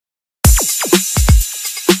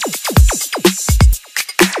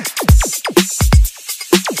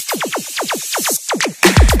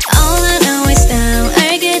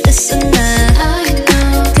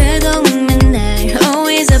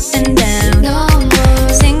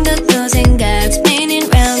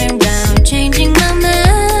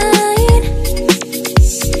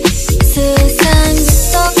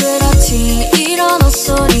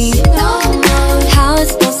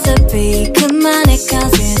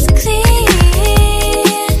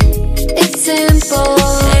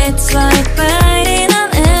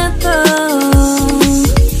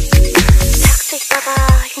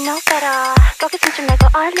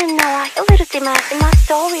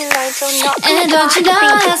And don't you know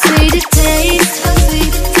how sweet it tastes?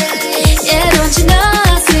 Yeah, don't you know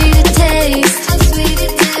how sweet it tastes?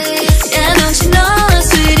 Yeah, don't you know how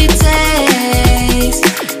sweet it tastes?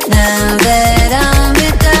 Now that I'm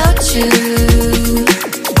without you,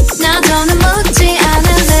 나 더는 묻지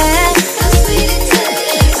않을래.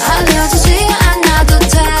 알려주지 않아도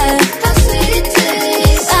돼.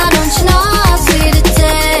 Why don't you know how sweet it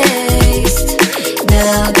tastes?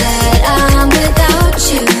 Now that I'm without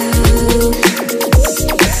you.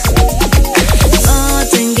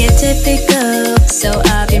 So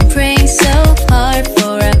I've been praying so hard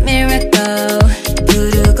for a miracle.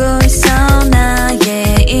 부르고 있어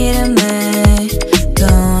나의 이름을.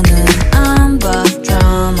 더는 안 봐.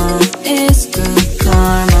 Drama is good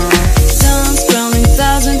karma. Done scrolling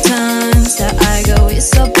 1,000 times. 다 알고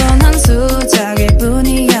있어 뻔한 수작일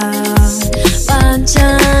뿐이야.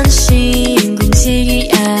 완전 쉬운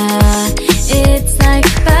공식이야. It's like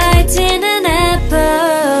biting an apple.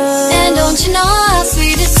 And don't you know how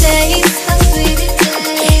sweet it tastes?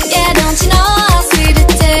 Yeah, don't you know how sweet it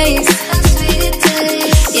tastes?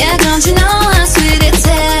 Yeah, don't you know how sweet it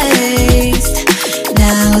tastes?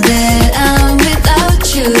 Now that I'm without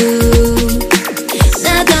you,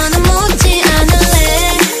 나 더는 묻지 않을래.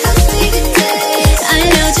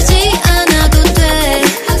 알려주지 않아도 돼.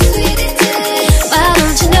 Why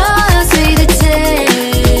don't you know how sweet it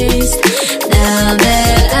tastes? Now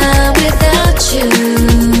that I'm without you.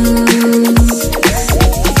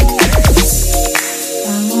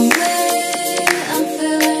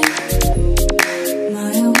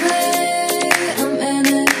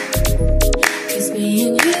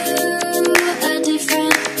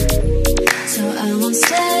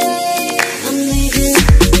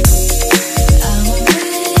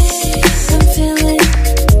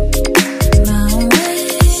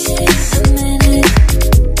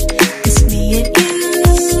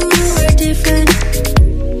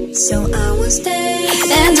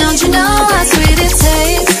 And don't you know how sweet it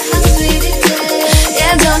tastes?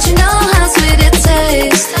 Yeah, don't you know how sweet it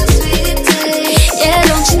tastes? Yeah,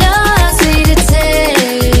 don't you know how sweet it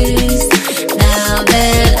tastes? Now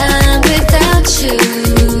that I'm without you,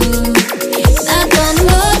 나 더는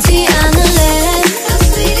묻지 않을래.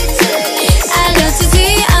 알려주지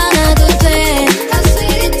않아도 돼.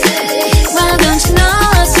 Why don't you know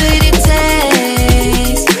how sweet it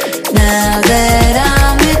tastes? Now that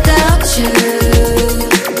I'm without you.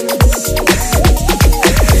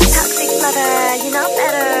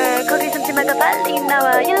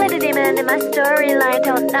 You let it in my storyline.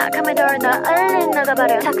 Don't knock on my door. 너 얼른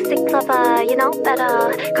나가버려. Toxic lover, you know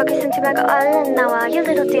better. 거기 숨지 말고 얼른 나와. You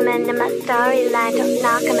little demon in my storyline. Don't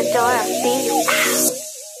knock on my door. I'll see you out.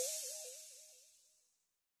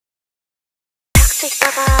 Toxic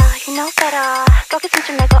lover, you know better. 거기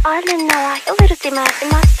숨지 말고 얼른 나와. You little demon in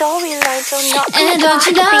my storyline. Don't knock on my door. And don't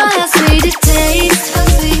you know how sweet it tastes?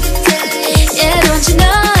 Yeah, don't you know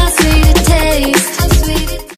how sweet it tastes?